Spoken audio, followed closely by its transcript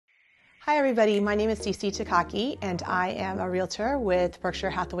Hi everybody, my name is Sisi Takaki and I am a realtor with Berkshire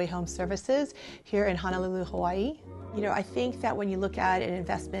Hathaway Home Services here in Honolulu, Hawaii. I think that when you look at an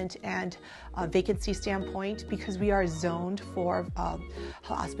investment and a vacancy standpoint, because we are zoned for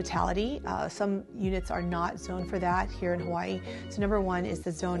hospitality, some units are not zoned for that here in Hawaii. So number one is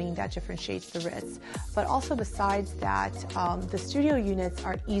the zoning that differentiates the Ritz. But also besides that, the studio units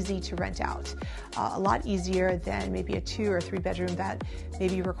are easy to rent out. A lot easier than maybe a 2 or 3 bedroom that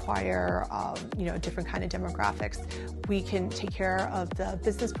maybe require different kind of demographics. We can take care of the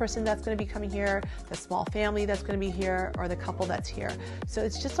business person that's going to be coming here, the small family that's going to be here, or the couple that's here. So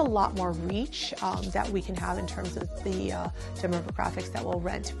it's just a lot more reach that we can have in terms of the demographics that will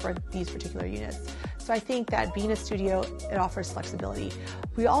rent for these particular units. So I think that being a studio, it offers flexibility.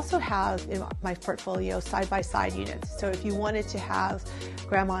 We also have in my portfolio side-by-side units. So if you wanted to have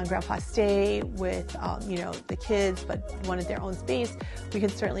grandma and grandpa stay with the kids but wanted their own space, we can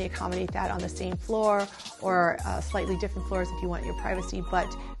certainly accommodate that on the same floor or slightly different floors if you want your privacy,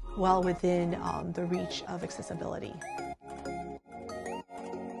 but well within the reach of accessibility.